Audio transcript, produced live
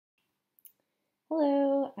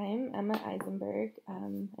Hello, I'm Emma Eisenberg.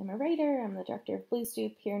 I'm a writer. I'm the director of Blue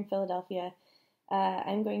Stoop here in Philadelphia.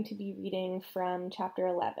 I'm going to be reading from chapter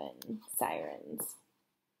 11, Sirens.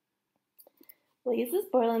 Blazes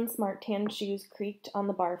Boylan's smart tan shoes creaked on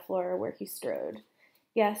the bar floor where he strode.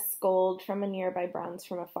 Yes, gold from a nearby bronze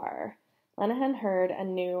from afar. Lenehan heard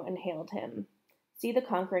and knew and hailed him. See, the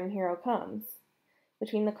conquering hero comes.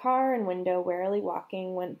 Between the car and window, warily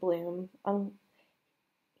walking, went Bloom.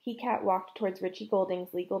 He catwalked towards Richie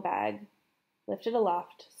Golding's legal bag, lifted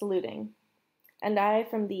aloft, saluting. And I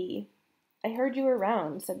from thee. I heard you were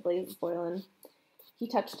round, said Blazes Boylan. He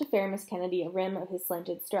touched to fair Miss Kennedy a rim of his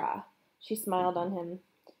slanted straw. She smiled on him.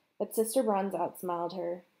 But Sister Bronze outsmiled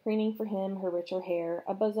her, preening for him her richer hair,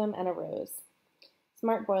 a bosom, and a rose.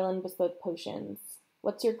 Smart Boylan bespoke potions.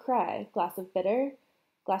 What's your cry? Glass of bitter?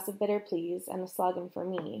 Glass of bitter, please, and a slogan for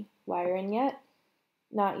me. Wirin yet?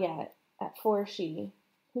 Not yet. At 4 she.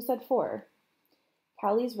 Who said 4?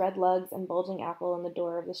 Cowley's red lugs and bulging apple in the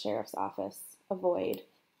door of the sheriff's office. A void.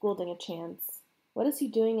 Goulding a chance. What is he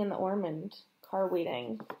doing in the Ormond? Car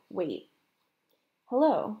waiting. Wait.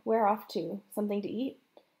 Hello. Where off to? Something to eat?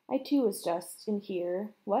 I too was just in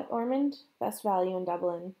here. What, Ormond? Best value in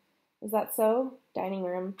Dublin. Is that so? Dining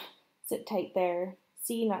room. Sit tight there.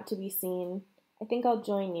 See, not to be seen. I think I'll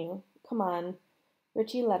join you. Come on.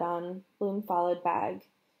 Richie led on. Bloom followed bag.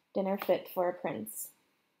 Dinner fit for a prince.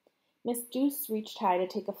 Miss Juice reached high to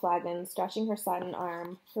take a flagon, stretching her satin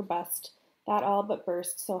arm, her bust, that all but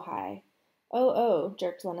burst so high. Oh,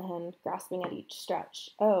 jerked Lenehan, grasping at each stretch.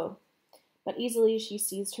 Oh. But easily she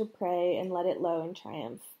seized her prey and let it low in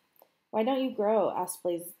triumph. Why don't you grow? Asked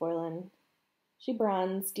Blazes Boylan. She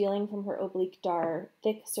bronzed, stealing from her oblique jar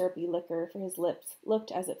thick, syrupy liquor for his lips,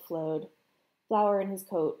 looked as it flowed. Flour in his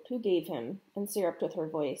coat, who gave him? And syruped with her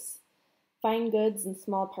voice. Fine goods in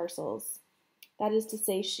small parcels. That is to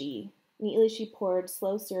say she. Neatly she poured,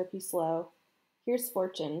 slow syrupy slow. Here's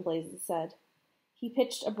fortune, Blazes said. He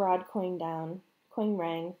pitched a broad coin down. Coin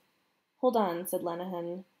rang. Hold on, said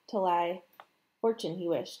Lenehan, till I... Fortune, he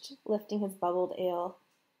wished, lifting his bubbled ale.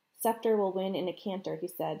 Sceptre will win in a canter, he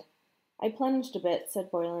said. I plunged a bit, said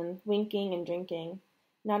Boylan, winking and drinking.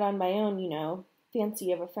 Not on my own, you know.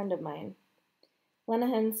 Fancy of a friend of mine.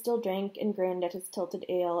 Lenehan still drank and grinned at his tilted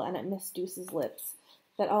ale and at Miss Douce's lips,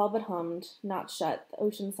 that all but hummed, not shut, the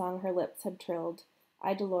ocean song her lips had trilled.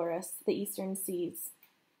 I Dolores, the eastern seas.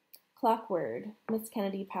 Clockward, Miss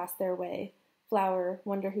Kennedy passed their way. Flower,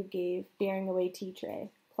 wonder who gave, bearing away tea tray.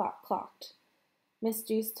 Clock clocked. Miss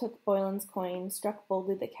Douce took Boylan's coin, struck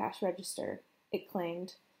boldly the cash register. It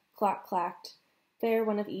clanged. Clock clacked. Fair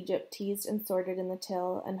one of Egypt teased and sorted in the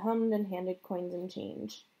till, and hummed and handed coins and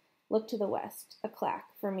change. Looked to the west. A clack.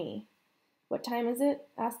 For me. What time is it?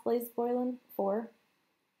 Asked Blazes Boylan. 4.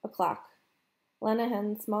 O'clock.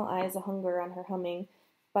 Lenehan, small eyes a-hunger on her humming,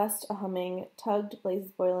 bust a-humming, tugged Blazes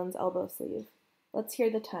Boylan's elbow sleeve. Let's hear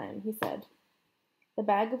the time, he said. The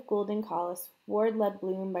bag of Goulding Collis, Ward led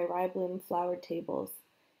Bloom by rye bloom flowered tables.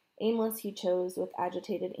 Aimless he chose, with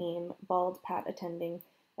agitated aim, bald Pat attending,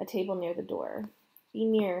 a table near the door. Be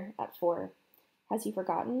near, at 4. Has he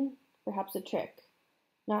forgotten? Perhaps a trick.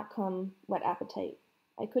 Not come, whet appetite.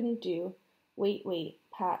 I couldn't do. Wait,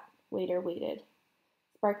 Pat, waiter waited.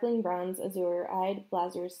 Sparkling bronze, azure-eyed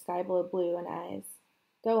Blazer's sky-blue and eyes.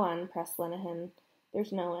 Go on, pressed Lenehan.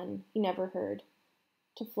 There's no one. He never heard.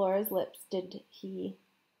 To Flora's lips did he.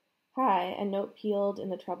 Hi, a note pealed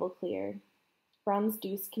in the treble clear. Bronze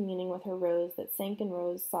Douce communing with her rose that sank and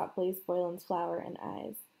rose sought Blazes Boylan's flower and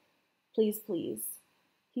eyes. Please, please.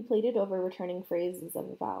 He pleaded over returning phrases of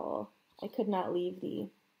avowal. I could not leave thee.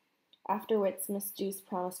 Afterwards Miss Douce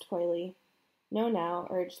promised coyly. No now,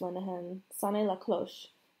 urged Lenehan. Sonnez la cloche.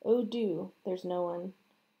 Oh, do. There's no one.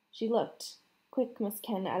 She looked. Quick Miss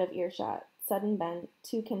Ken out of earshot. Sudden bent.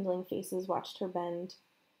 2 kindling faces watched her bend.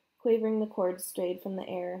 Quavering the chord strayed from the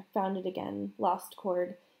air, found it again, lost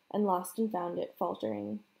chord, and lost and found it,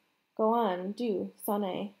 faltering. Go on, do,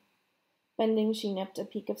 sonnez. Bending she nipped a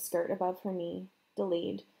peak of skirt above her knee,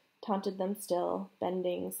 delayed, taunted them still,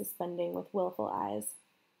 bending, suspending with wilful eyes.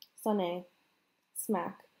 Sonnez.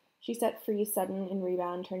 Smack. She set free sudden in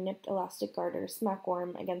rebound her nipped elastic garter smack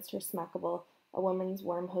warm against her smackable, a woman's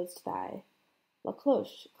warm-hosed thigh. La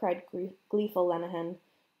cloche, cried gleeful Lenehan,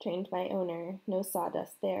 trained by owner, no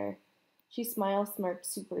sawdust there. She smiled, smirked,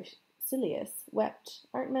 supercilious, wept,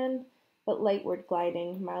 aren't men? But lightward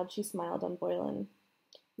gliding, mild she smiled on Boylan.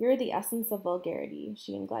 You're the essence of vulgarity,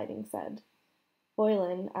 she in gliding said.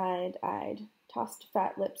 Boylan eyed, tossed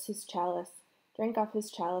fat lips his chalice, drank off his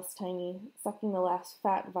chalice tiny, sucking the last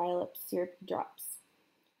fat violet syrupy drops.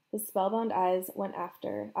 His spellbound eyes went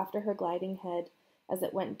after her gliding head, as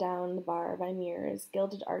it went down the bar by mirrors,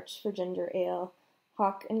 gilded arch for ginger ale,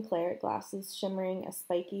 hock and claret glasses shimmering a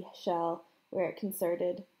spiky shell where it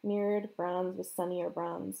concerted, mirrored bronze with sunnier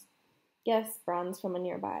bronze. Yes, bronze from a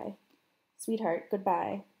nearby. Sweetheart,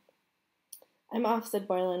 goodbye. I'm off, said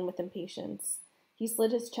Boylan with impatience. He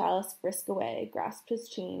slid his chalice brisk away, grasped his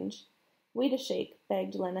change. Wait a shake,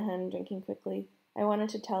 begged Lenehan, drinking quickly. I wanted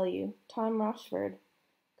to tell you. Tom Rochford.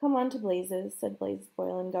 Come on to Blazes, said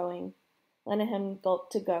Boylan, going. Lenehan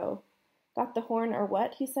gulped to go. Got the horn or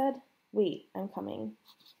what? He said. Wait, I'm coming.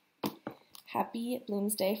 Happy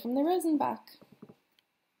Bloomsday from the Rosenbach.